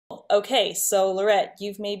Okay, so Lorette,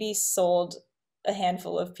 you've maybe sold a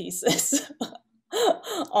handful of pieces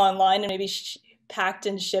online and maybe packed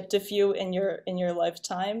and shipped a few in your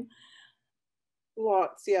lifetime.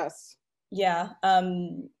 Lots, yes. Yeah,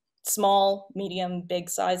 small, medium, big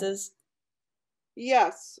sizes.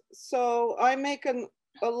 Yes. So I make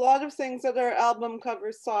a lot of things that are album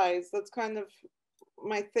cover size. That's kind of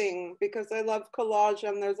my thing because I love collage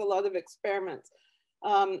and there's a lot of experiments.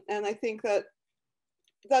 And I think that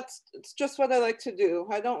it's just what I like to do.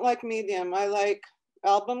 I don't like medium. I like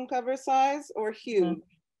album cover size or Hmm. huge.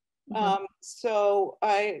 Hmm. So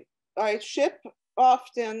I ship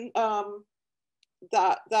often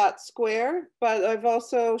that square, but I've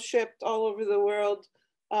also shipped all over the world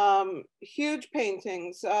huge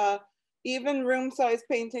paintings, even room size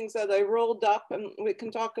paintings that I rolled up, and we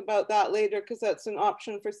can talk about that later because that's an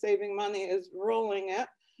option for saving money is rolling it.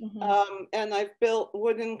 Hmm. And I've built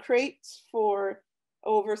wooden crates for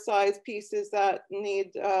oversized pieces that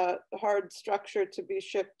need hard structure to be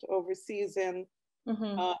shipped overseas in.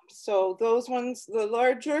 Hmm. So those ones, the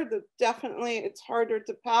larger, the definitely it's harder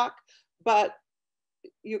to pack, but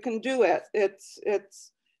you can do it. It's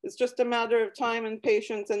just a matter of time and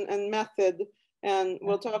patience and method, and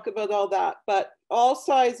we'll talk about all that. But all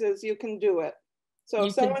sizes you can do it. So if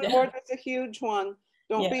You can, someone orders a huge one,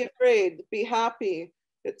 don't yeah. be afraid. Be happy.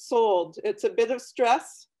 It's sold. It's a bit of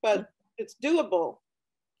stress, but it's doable.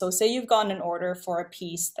 So say you've gotten an order for a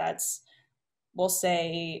piece that's, we'll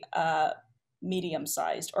say, medium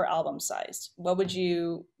sized or album sized. What would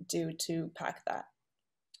you do to pack that?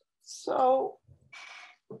 So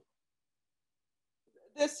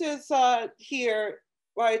this is here.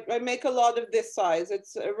 I make a lot of this size.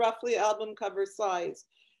 It's roughly album cover size,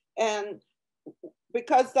 and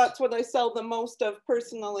because that's what I sell the most of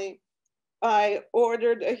personally, I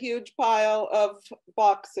ordered a huge pile of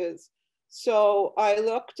boxes. So I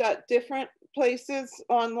looked at different places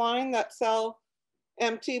online that sell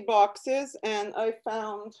empty boxes, and I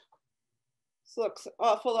found this looks an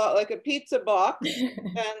awful lot like a pizza box,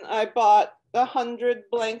 and I bought 100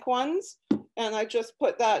 blank ones, and I just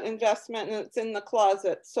put that investment, and it's in the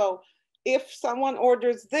closet. So if someone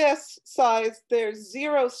orders this size, there's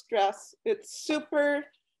zero stress. It's super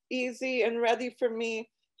easy and ready for me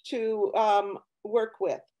to work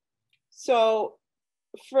with. So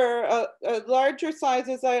for larger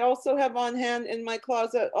sizes, I also have on hand in my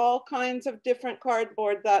closet all kinds of different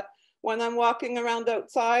cardboard that when I'm walking around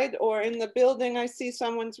outside or in the building, I see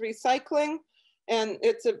someone's recycling and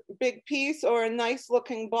it's a big piece or a nice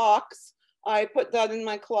looking box, I put that in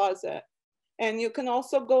my closet. And you can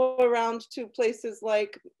also go around to places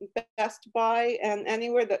like Best Buy and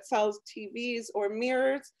anywhere that sells TVs or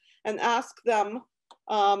mirrors and ask them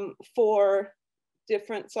for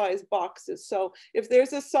different size boxes. So if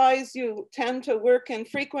there's a size you tend to work in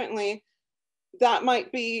frequently, that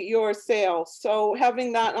might be your sale. So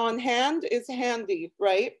having that on hand is handy,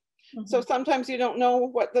 right? So Mhm. sometimes you don't know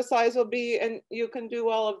what the size will be and you can do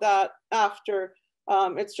all of that after.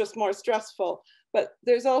 It's just more stressful. But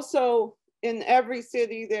there's also in every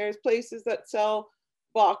city, there's places that sell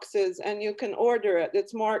boxes and you can order it.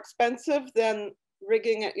 It's more expensive than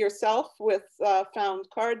rigging it yourself with found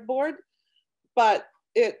cardboard, but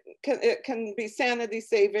it can be sanity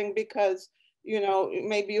saving because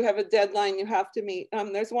maybe you have a deadline you have to meet.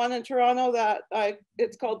 There's one in Toronto that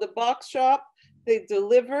it's called the Box Shop. They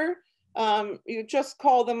deliver. You just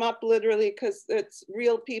call them up literally because it's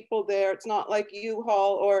real people there. It's not like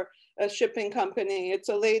U-Haul or a shipping company. It's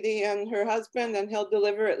a lady and her husband, and he'll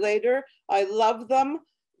deliver it later. I love them.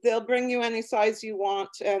 They'll bring you any size you want,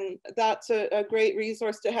 and that's a great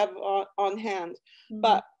resource to have on hand. Mhm.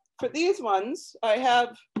 But for these ones, I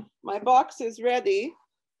have my boxes ready.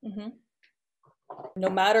 Mhm. No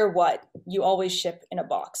matter what, you always ship in a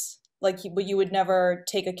box. Like you would never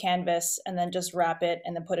take a canvas and then just wrap it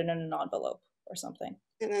and then put it in an envelope or something.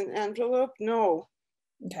 In an envelope? No.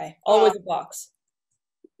 Okay, Uh, always a box.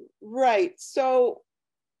 right. So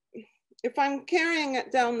if I'm carrying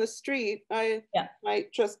it down the street, I Yeah.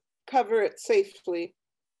 might just cover it safely.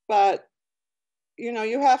 But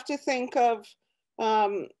you have to think of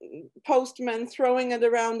um, postmen throwing it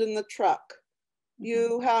around in the truck. Mhm.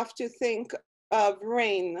 You have to think of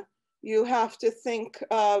rain. You have to think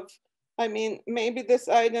of, I mean, maybe this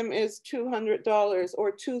item is $200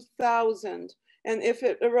 or 2,000. And if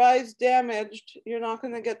it arrives damaged, you're not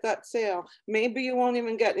going to get that sale. Maybe you won't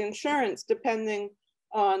even get insurance depending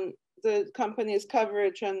on the company's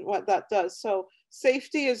coverage and what that does. So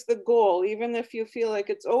safety is the goal, even if you feel like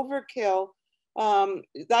it's overkill.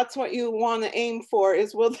 That's what you want to aim for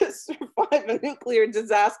is, will this survive a nuclear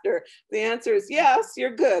disaster? The answer is yes,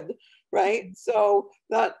 you're good, right? So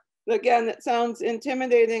that Again, it sounds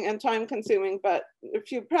intimidating and time consuming, but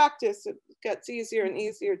if you practice, it gets easier and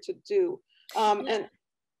easier to do. And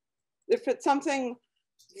if it's something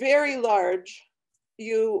very large,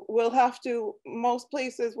 you will have to, most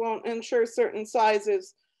places won't insure certain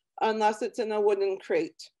sizes unless it's in a wooden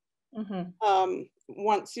crate.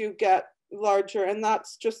 Once you get larger, and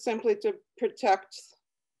that's just simply to protect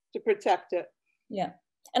it. Yeah.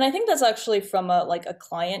 And I think that's actually from a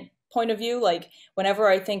client point of view. Like whenever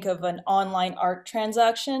I think of an online art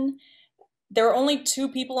transaction, there are only two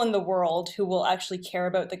people in the world who will actually care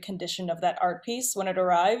about the condition of that art piece when it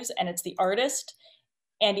arrives, and it's the artist,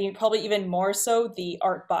 and probably even more so the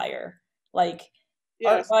art buyer. Like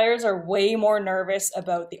art buyers are way more nervous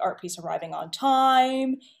about the art piece arriving on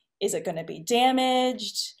time. Is it going to be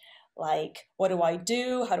damaged? Like, what do I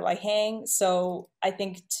do? How do I hang? So I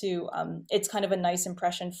think it's kind of a nice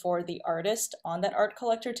impression for the artist on that art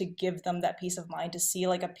collector to give them that peace of mind to see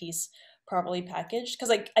like a piece properly packaged. Because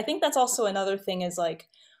like I think that's also another thing is like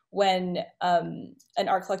when an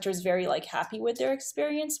art collector is very like happy with their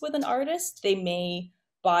experience with an artist, they may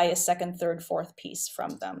buy a second, third, fourth piece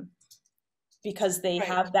from them because they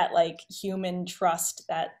have that like human trust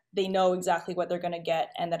that they know exactly what they're going to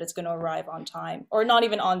get and that it's going to arrive on time, or not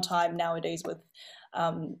even on time nowadays with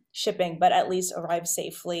shipping, but at least arrive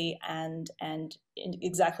safely and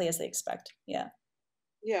exactly as they expect. Yeah.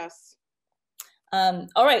 Yes. All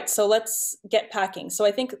right, so let's get packing. So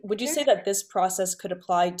I think, would you say that this process could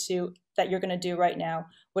apply to, that you're going to do right now,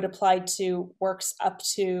 would apply to works up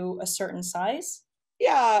to a certain size?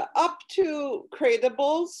 Yeah, up to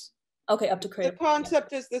cratables. Okay, up to cratables. The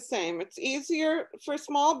concept is the same. It's easier for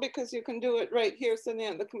small because you can do it right here sitting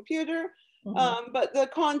at the computer, but the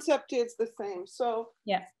concept is the same. So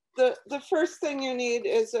yeah, the first thing you need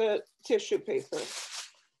is a tissue paper,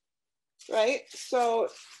 right? So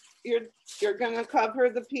you're going to cover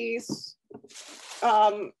the piece.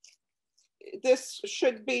 This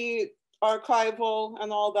should be archival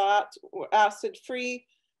and all that, acid-free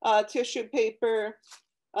tissue paper,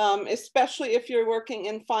 especially if you're working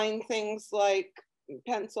in fine things like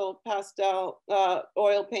pencil, pastel,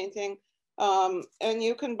 oil painting, and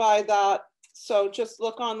you can buy that. So just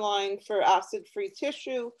look online for acid-free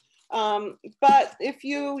tissue. But if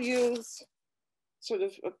you use sort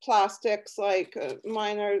of plastics like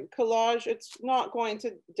minor collage, it's not going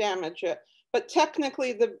to damage it. But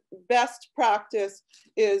technically the best practice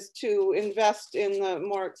is to invest in the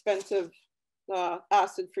more expensive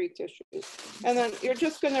acid-free tissues. And then you're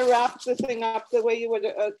just going to wrap the thing up the way you would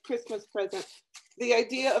a Christmas present. The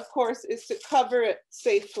idea, of course, is to cover it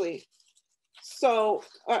safely. So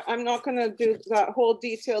I'm not going to do that whole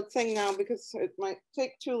detailed thing now because it might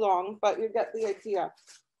take too long, but you get the idea.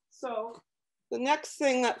 So the next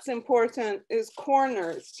thing that's important is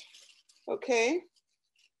corners, okay?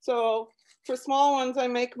 So for small ones, I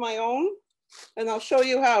make my own, and I'll show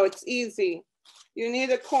you how. It's easy. You need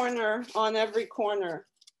a corner on every corner.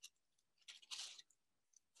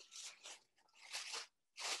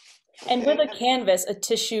 And with a canvas, a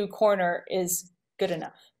tissue corner is good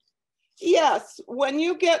enough. Yes, when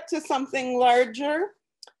you get to something larger,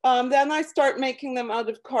 then I start making them out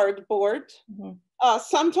of cardboard.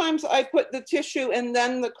 Sometimes I put the tissue and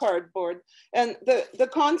then the cardboard. And the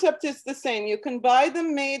concept is the same. You can buy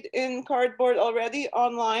them made in cardboard already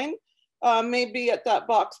online, maybe at that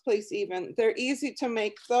box place even. They're easy to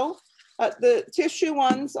make though. The tissue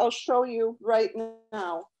ones, I'll show you right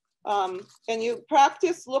now. And you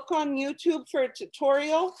practice, look on YouTube for a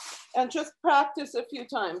tutorial and just practice a few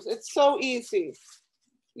times. It's so easy.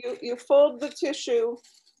 You fold the tissue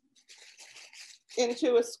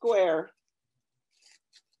into a square.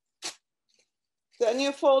 Then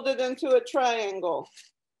you fold it into a triangle.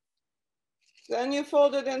 Then you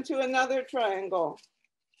fold it into another triangle.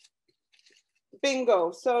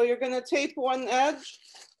 Bingo. So you're going to tape one edge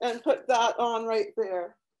and put that on right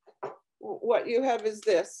there. What you have is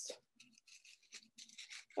this.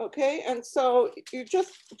 Okay, and so you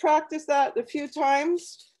just practice that a few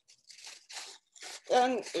times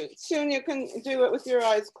and soon you can do it with your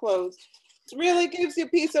eyes closed. It really gives you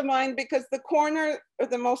peace of mind because the corner are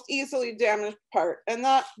the most easily damaged part, and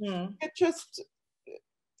that it just,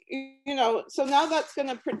 you know, so now that's going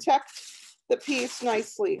to protect the piece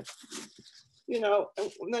nicely, you know,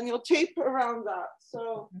 and then you'll tape around that.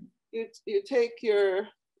 So you take your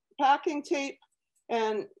packing tape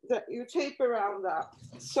and that you tape around that.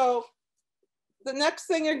 So the next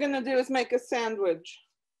thing you're going to do is make a sandwich.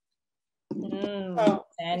 So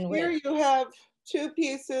here you have two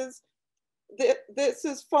pieces. This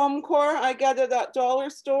is foam core. I get it at dollar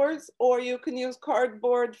stores, or you can use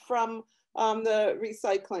cardboard from the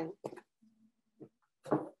recycling.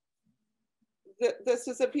 this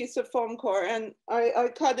is a piece of foam core, and I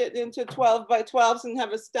cut it into 12 by 12s and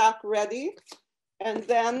have a stack ready. And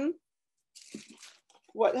then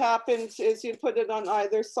what happens is you put it on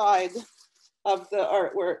either side of the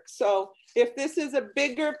artwork. So if this is a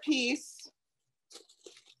bigger piece,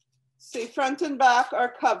 see, front and back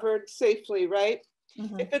are covered safely, right?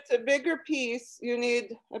 Mm-hmm. If it's a bigger piece, you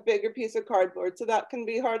need a bigger piece of cardboard. So that can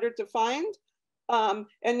be harder to find.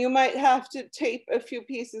 And you might have to tape a few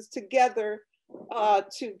pieces together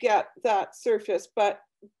to get that surface. But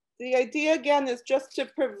the idea, again, is just to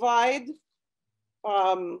provide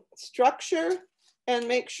structure and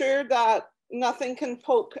make sure that nothing can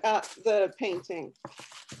poke at the painting.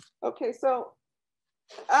 Okay, so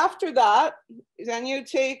after that, then you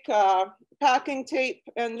take packing tape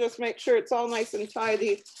and just make sure it's all nice and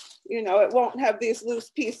tidy. You know, it won't have these loose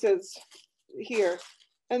pieces here.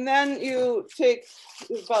 And then you take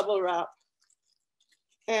the bubble wrap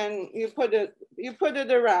and you put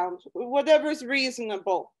it around, whatever's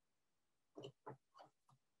reasonable.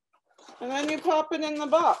 And then you pop it in the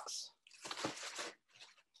box.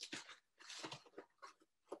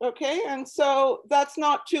 Okay, and so that's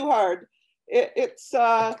not too hard.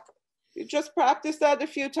 You just practice that a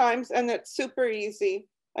few times and it's super easy.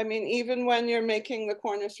 I mean, even when you're making the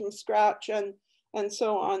corners from scratch and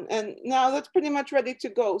so on. And now that's pretty much ready to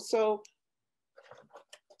go. So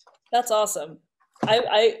that's awesome.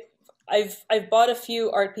 I've bought a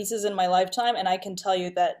few art pieces in my lifetime, and I can tell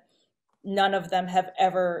you that none of them have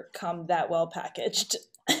ever come that well packaged.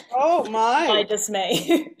 Oh my! My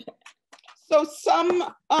dismay. So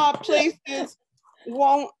some places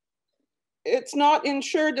won't. It's not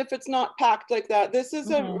insured if it's not packed like that. This is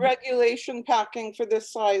a regulation packing for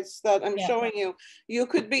this size that I'm showing you. You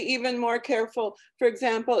could be even more careful. For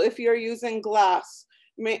example, if you're using glass,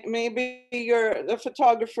 maybe you're a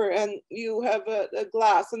photographer and you have a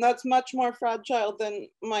glass, and that's much more fragile than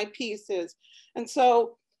my piece is. And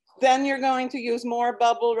so then you're going to use more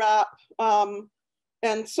bubble wrap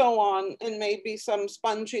and so on, and maybe some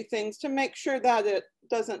spongy things to make sure that it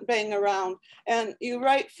doesn't bang around. And you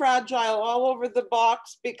write fragile all over the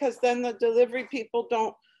box, because then the delivery people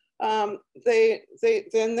don't, then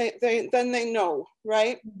they know,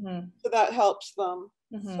 right? Mm-hmm. So that helps them.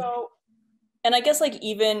 Mm-hmm. So, and I guess like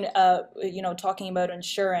even you know, talking about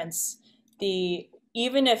insurance,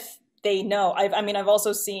 even if they know, I've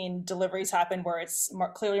also seen deliveries happen where it's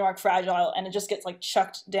clearly marked fragile and it just gets like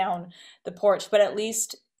chucked down the porch. But at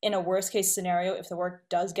least in a worst case scenario, if the work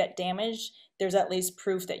does get damaged, there's at least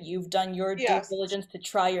proof that you've done your due diligence to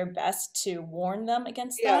try your best to warn them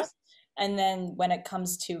against that. And then when it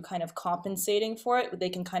comes to kind of compensating for it, they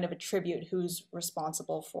can kind of attribute who's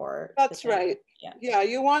responsible for. That's right. Yeah,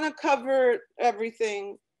 you want to cover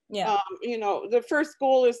everything. Yeah. You know, the first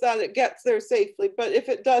goal is that it gets there safely, but if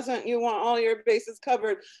it doesn't, you want all your bases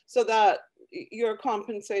covered so that you're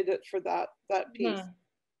compensated for that piece.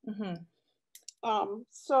 Mm-hmm.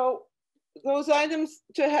 So those items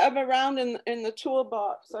to have around in the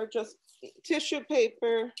toolbox are just tissue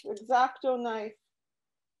paper, X-Acto knife.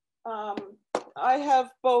 I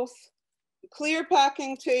have both clear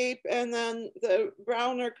packing tape and then the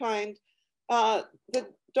browner kind. The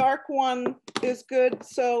dark one is good,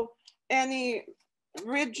 so any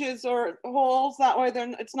ridges or holes, that way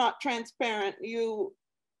it's not transparent. You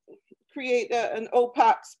create an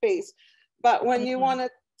opaque space. But when you want to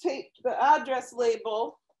tape the address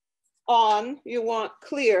label on, you want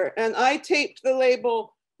clear. And I taped the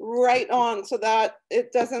label right on so that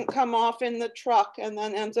it doesn't come off in the truck and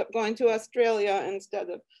then ends up going to Australia instead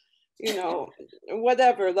of, you know,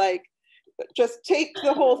 whatever. Like, just tape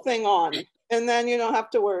the whole thing on, and then you don't have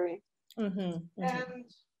to worry. And,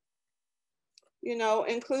 you know,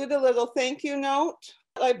 include a little thank you note.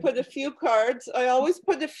 I put a few cards. I always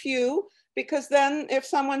put a few, because then if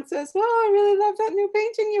someone says, oh, I really love that new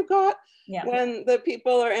painting you got, when the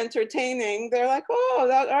people are entertaining, they're like, oh,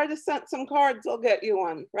 that artist sent some cards, I'll get you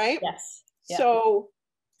one, right? Yes. So,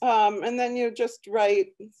 and then you just write,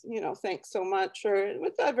 you know, thanks so much, or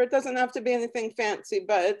whatever. It doesn't have to be anything fancy,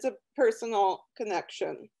 but it's a personal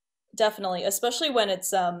connection. Definitely, especially when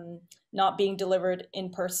it's not being delivered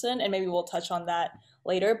in person, and maybe we'll touch on that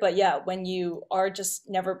later. But yeah, when you are just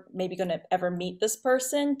never maybe going to ever meet this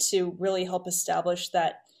person, to really help establish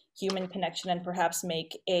that human connection and perhaps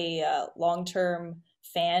make a long-term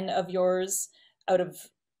fan of yours out of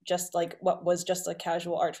just like what was just a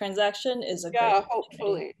casual art transaction is a great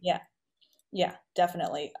hopefully. Yeah,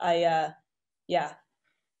 definitely.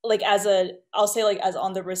 Like I'll say like as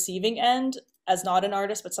on the receiving end, as not an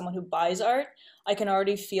artist but someone who buys art, I can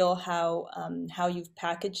already feel how you've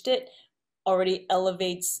packaged it already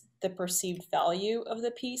elevates the perceived value of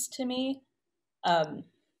the piece to me. Um,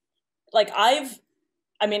 like I've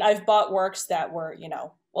bought works that were, you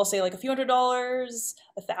know, we'll say like a few $100s,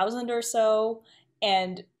 1,000 or so,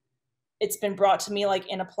 and it's been brought to me like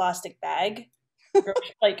in a plastic bag,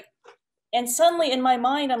 like, and suddenly in my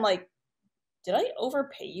mind I'm like, did I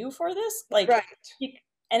overpay you for this? Like, Right.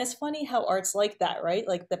 and it's funny how art's like that, right?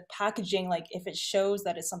 Like the packaging, like if it shows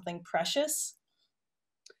that it's something precious,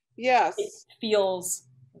 it Yes. feels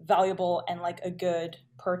valuable and like a good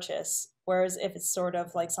purchase. Whereas if it's sort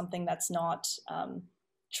of like something that's not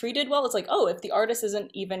treated well, it's like, oh, if the artist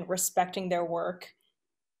isn't even respecting their work,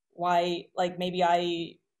 why, like maybe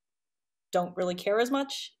I don't really care as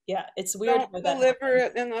much. Yeah, it's weird Don't how that deliver happens.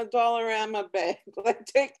 it in a Dollarama bag. Like,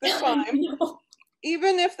 take the I time. know.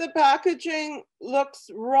 Even if the packaging looks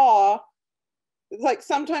raw, like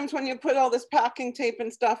sometimes when you put all this packing tape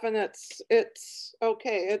and stuff and it's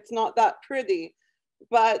okay, it's not that pretty.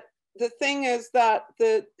 But the thing is that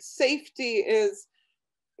the safety is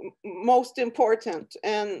most important,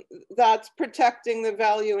 and that's protecting the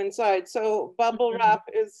value inside. So bubble Mhm. wrap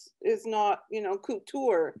is not, you know,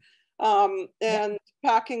 couture, Yeah. and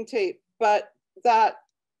packing tape, but that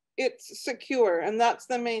it's secure, and that's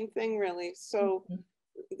the main thing really. So Mhm.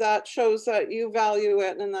 that shows that you value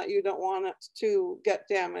it and that you don't want it to get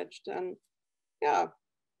damaged. And yeah.